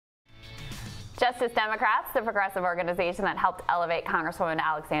Justice Democrats, the progressive organization that helped elevate Congresswoman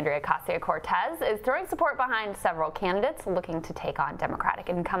Alexandria Ocasio-Cortez, is throwing support behind several candidates looking to take on Democratic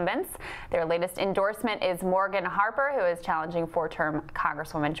incumbents. Their latest endorsement is Morgan Harper, who is challenging four-term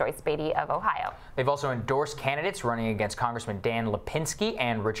Congresswoman Joyce Beatty of Ohio. They've also endorsed candidates running against Congressman Dan Lipinski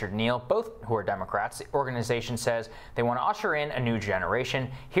and Richard Neal, both who are Democrats. The organization says they want to usher in a new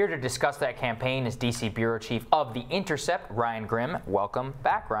generation. Here to discuss that campaign is D.C. Bureau Chief of the Intercept, Ryan Grimm. Welcome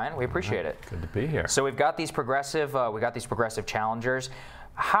back, Ryan. We appreciate it. Good to be here. So we've got these progressive, challengers.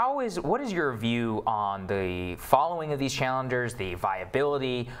 What is your view on the following of these challengers, the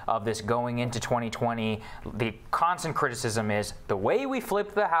viability of this going into 2020? The constant criticism is the way we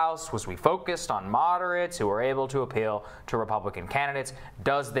flipped the House was we focused on moderates who were able to appeal to Republican candidates.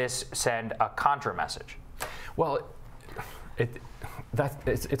 Does this send a contra message? Well,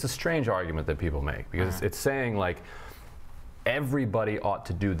 it's a strange argument that people make because it's saying like everybody ought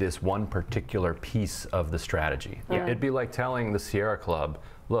to do this one particular piece of the strategy. Yeah. It'd be like telling the Sierra Club,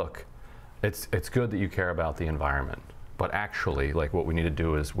 look, it's good that you care about the environment, but actually, like, what we need to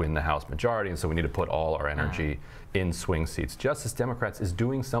do is win the House majority, and so we need to put all our energy in swing seats. Justice Democrats is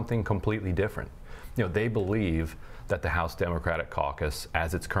doing something completely different. You know, they believe that the House Democratic Caucus,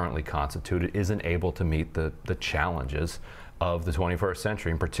 as it's currently constituted, isn't able to meet the challenges of the 21st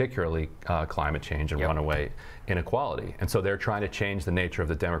century, and particularly climate change and runaway inequality. And so they're trying to change the nature of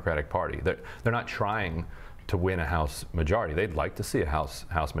the Democratic Party. They're not trying to win a House majority. They'd like to see a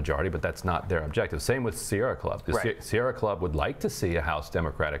House majority, but that's not their objective. Same with Sierra Club. The Sierra Club would like to see a House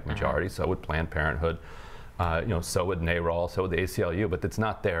Democratic majority, so would Planned Parenthood, so would NARAL, so would the ACLU, but that's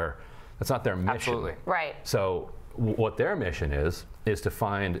not their mission. Absolutely. Right. So what their mission is to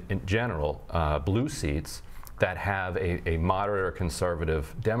find, in general, blue seats that have a moderate or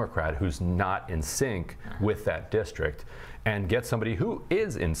conservative Democrat who's not in sync with that district, and get somebody who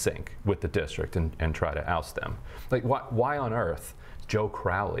is in sync with the district and try to oust them. Like, why on earth is Joe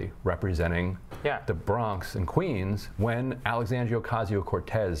Crowley representing the Bronx and Queens when Alexandria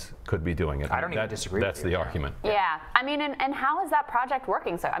Ocasio-Cortez could be doing it? I don't even disagree That's with you. the argument. Yeah, I mean, and how is that project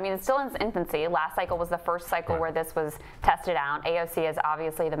working? So, I mean, it's still in its infancy. Last cycle was the first cycle where this was tested out. AOC is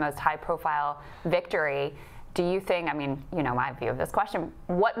obviously the most high-profile victory. Do you think, I mean, you know my view of this question,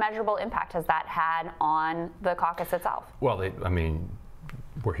 what measurable impact has that had on the caucus itself? Well, I mean,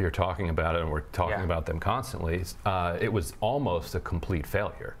 we're here talking about it, and we're talking about them constantly. It was almost a complete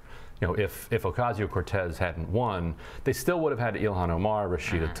failure. You know, if Ocasio-Cortez hadn't won, they still would have had Ilhan Omar,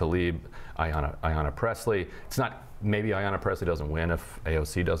 Rashida Tlaib, Ayanna Pressley. It's not, maybe Ayanna Pressley doesn't win if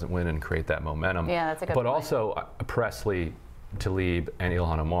AOC doesn't win and create that momentum. Yeah, that's a good point. point. Also, Pressley, Tlaib, and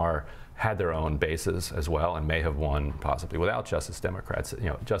Ilhan Omar had their own bases as well, and may have won possibly without Justice Democrats. You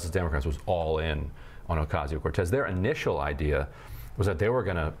know, Justice Democrats was all in on Ocasio-Cortez. Their initial idea was that they were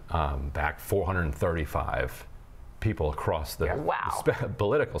going to back 435 people across the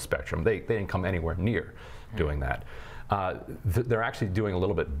political spectrum. They didn't come anywhere near doing that. They're actually doing a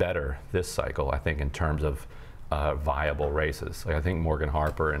little bit better this cycle, I think, in terms of viable races. Like, I think Morgan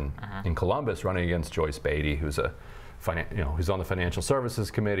Harper in Columbus running against Joyce Beatty, who's who's on the Financial Services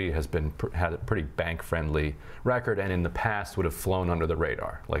Committee, had a pretty bank-friendly record, and in the past would have flown under the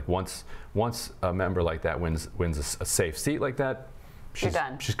radar. Like, once a member like that wins a safe seat like that,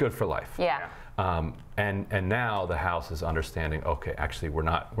 she's good for life. Yeah. And now the House is understanding, okay, actually we're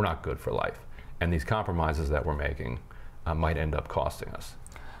not good for life, and these compromises that we're making might end up costing us.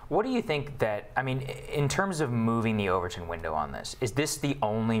 What do you think that, I mean, in terms of moving the Overton window on this, is this the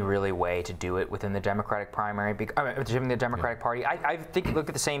only really way to do it within the Democratic primary, within the Democratic Party? I think, look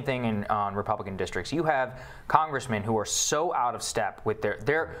at the same thing on Republican districts. You have congressmen who are so out of step with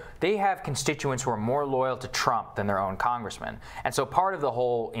they have constituents who are more loyal to Trump than their own congressmen. And so part of the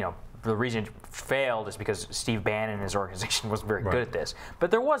whole, the reason it failed is because Steve Bannon and his organization wasn't very good at this.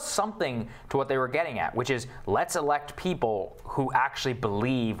 But there was something to what they were getting at, which is let's elect people who actually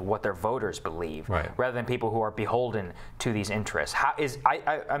believe what their voters believe, rather than people who are beholden to these interests.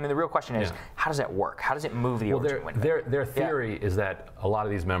 I mean, the real question is, how does that work? How does it move the Overton window? Their theory is that a lot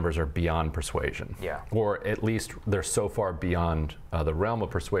of these members are beyond persuasion, or at least they're so far beyond the realm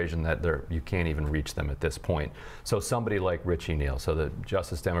of persuasion that you can't even reach them at this point. So somebody like Richie Neal, so the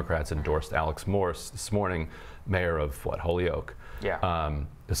Justice Democrats endorsed Alex Morse this morning, mayor of Holyoke.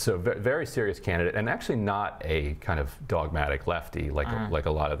 So very serious candidate, and actually not a kind of dogmatic lefty like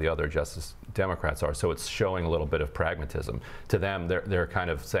a lot of the other Justice Democrats are. So it's showing a little bit of pragmatism. To them, they're kind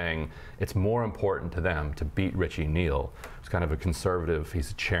of saying it's more important to them to beat Richie Neal, who's kind of a conservative.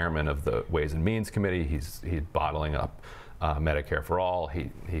 He's chairman of the Ways and Means Committee. He's bottling up Medicare for all. He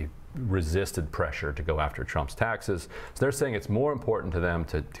resisted pressure to go after Trump's taxes. So they're saying it's more important to them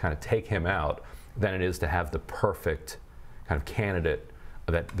to kind of take him out than it is to have the perfect kind of candidate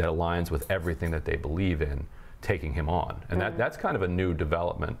that aligns with everything that they believe in taking him on. And that's kind of a new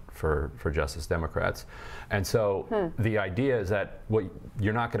development for Justice Democrats. And so the idea is that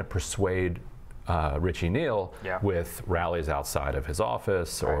you're not going to persuade Richie Neal with rallies outside of his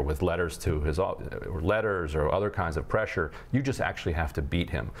office or with letters to his or other kinds of pressure. You just actually have to beat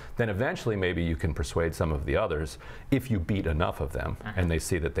him. Then eventually maybe you can persuade some of the others if you beat enough of them and they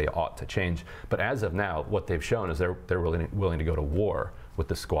see that they ought to change. But as of now, what they've shown is they're willing to go to war with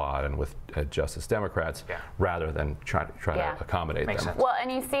the squad and with Justice Democrats rather than try to accommodate them. Sense. Well,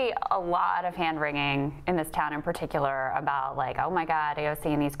 and you see a lot of hand-wringing in this town in particular about like, oh my God, AOC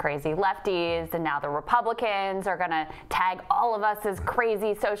and these crazy lefties, and now the Republicans are going to tag all of us as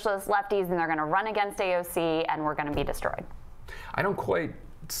crazy socialist lefties, and they're going to run against AOC, and we're going to be destroyed. I don't quite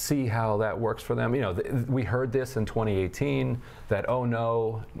see how that works for them. You know, we heard this in 2018 that, oh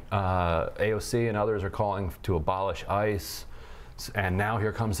no, AOC and others are calling to abolish ICE. And now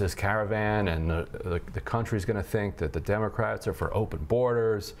here comes this caravan, and the country's going to think that the Democrats are for open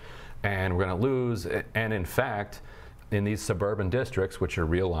borders, and we're going to lose. And in fact, in these suburban districts, which are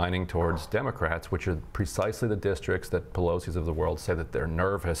realigning towards Democrats, which are precisely the districts that Pelosi's of the world say that they're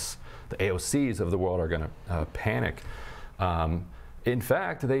nervous, the AOCs of the world are going to panic. In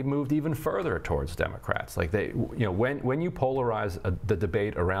fact, they moved even further towards Democrats. Like when you polarize the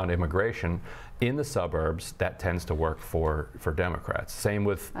debate around immigration in the suburbs, that tends to work for Democrats. Same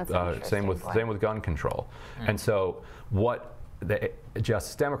with gun control. And so what the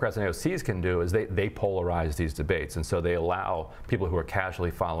Justice Democrats and AOCs can do is they polarize these debates, and so they allow people who are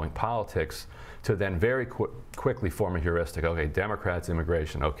casually following politics to then very quickly form a heuristic. Okay, Democrats,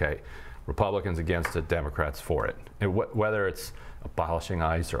 immigration. Okay, Republicans against it, Democrats for it. And whether it's abolishing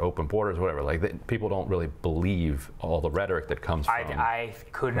ICE or open borders, whatever, like people don't really believe all the rhetoric that comes from I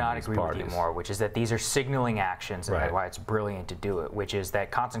could not agree with you more, which is that these are signaling actions, and that's why it's brilliant to do it, which is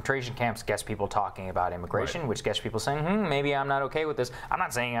that concentration camps gets people talking about immigration, which gets people saying, maybe I'm not okay with this. I'm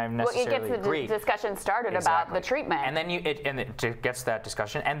not saying I necessarily agree. It gets the discussion started about the treatment. And then it gets that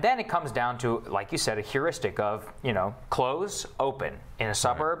discussion, and then it comes down to, like you said, a heuristic of, close, open. In a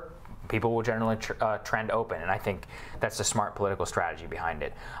suburb, people will generally trend open, and I think that's a smart political strategy behind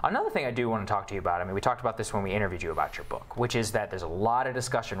it. Another thing I do want to talk to you about, we talked about this when we interviewed you about your book, which is that there's a lot of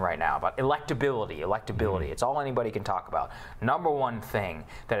discussion right now about electability. It's all anybody can talk about. Number one thing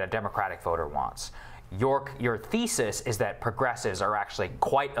that a Democratic voter wants. Your thesis is that progressives are actually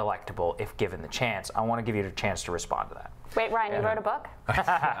quite electable if given the chance. I want to give you the chance to respond to that. Wait, Ryan, you wrote a book?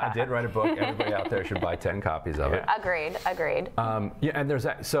 I did write a book. Everybody out there should buy 10 copies of it. Agreed. And there's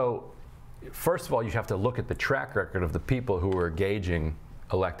that. So first of all, you have to look at the track record of the people who are gauging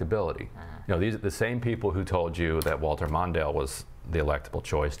electability. These are the same people who told you that Walter Mondale was the electable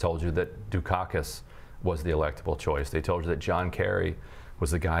choice, told you that Dukakis was the electable choice. They told you that John Kerry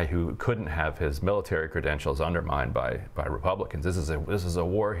was the guy who couldn't have his military credentials undermined by Republicans. This is a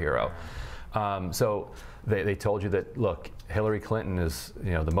war hero. So they told you that, look, Hillary Clinton is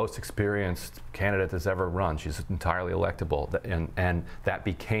the most experienced candidate that's ever run. She's entirely electable, and that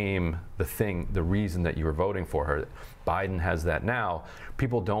became the reason that you were voting for her. Biden has that now.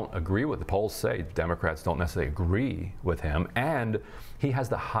 People don't agree with the polls say Democrats don't necessarily agree with him, and he has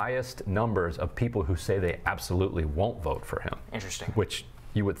the highest numbers of people who say they absolutely won't vote for him. Interesting. Which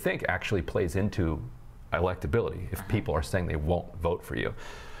you would think actually plays into electability if people are saying they won't vote for you.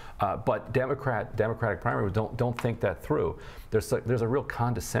 But Democratic primaries don't think that through. There's a real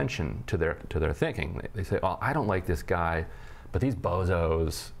condescension to their thinking. They say, "Oh, I don't like this guy, but these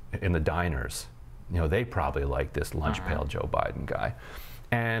bozos in the diners, they probably like this lunch pail Joe Biden guy."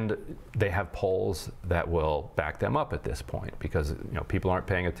 And they have polls that will back them up at this point because people aren't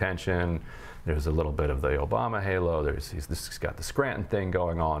paying attention. There's a little bit of the Obama halo. He's got the Scranton thing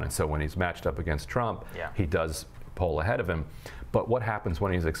going on, and so when he's matched up against Trump, he does poll ahead of him. But what happens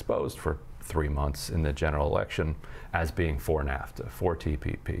when he's exposed for 3 months in the general election as being for NAFTA, for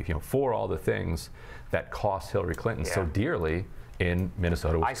TPP, for all the things that cost Hillary Clinton so dearly in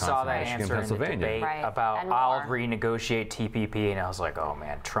Minnesota, Wisconsin, Michigan, Pennsylvania. In the debate about I'll renegotiate TPP, and I was like, oh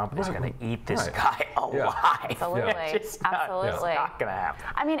man, Trump is going to eat this guy alive. Absolutely. It's not going to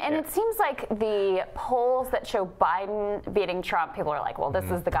happen. And it seems like the polls that show Biden beating Trump, people are like, well, this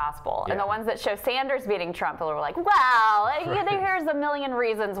is the gospel. And the ones that show Sanders beating Trump, people are like, well, here's a million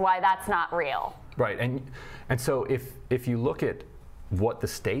reasons why that's not real. Right, and so if you look at what the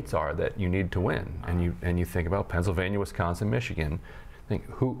states are that you need to win, and you think about Pennsylvania, Wisconsin, Michigan, think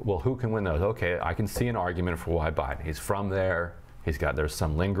who can win those? Okay, I can see an argument for why Biden. He's from there. There's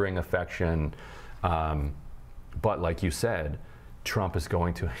some lingering affection. But like you said, Trump is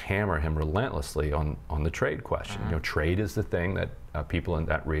going to hammer him relentlessly on the trade question. You know, trade is the thing that people in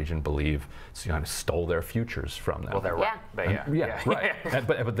that region believe kind of stole their futures from them. Well, they're right. Right.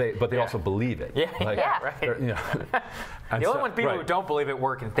 But they also believe it. Right. You know, the only people who don't believe it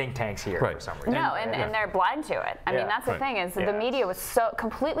work in think tanks here for some reason. No, and they're blind to it. I mean, that's the thing is the media was so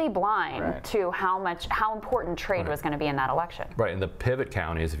completely blind to how important trade was going to be in that election. Right, and the pivot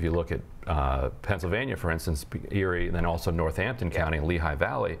counties, if you look at Pennsylvania, for instance, Erie, and then also Northampton County and Lehigh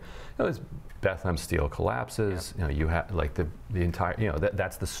Valley, as Bethlehem Steel collapses, you know, you have like the entire, you know,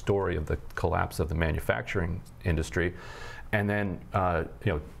 that's the story of the collapse of the manufacturing industry, and then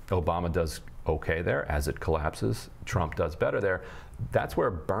you know, Obama does okay there as it collapses. Trump does better there. That's where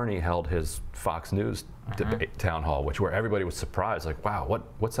Bernie held his Fox News debate town hall, where everybody was surprised, like, wow,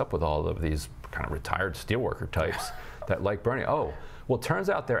 what's up with all of these kind of retired steelworker types that like Bernie? Oh, well, it turns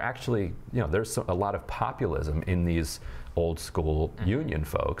out they're actually, you know, there's a lot of populism in these old school union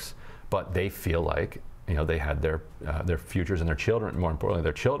folks, but they feel like, you know, they had their futures and their children, more importantly,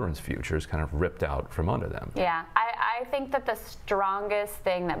 their children's futures kind of ripped out from under them. Yeah, I think that the strongest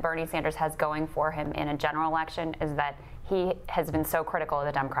thing that Bernie Sanders has going for him in a general election is that he has been so critical of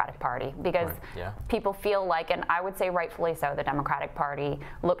the Democratic Party because people feel like, and I would say rightfully so, the Democratic Party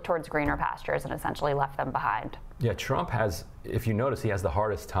looked towards greener pastures and essentially left them behind. Yeah, Trump has, if you notice, he has the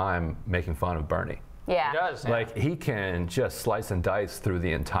hardest time making fun of Bernie. Yeah. He does. Like, he can just slice and dice through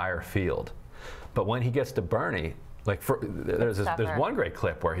the entire field. But when he gets to Bernie, like, there's one great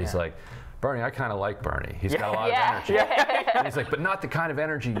clip where he's like, Bernie, I kind of like Bernie. He's got a lot of energy. And he's like, but not the kind of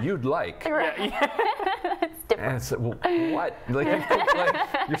energy you'd like. It's different. And it's like, well, what? Like,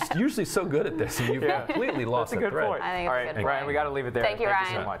 you're usually so good at this, and you've completely lost the thread. That's a good point. I think All it's a right, good Ryan, point. we got to leave it there. Thank you, Ryan.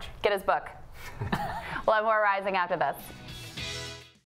 Thank you so much. Get his book. We'll have more Rising after this.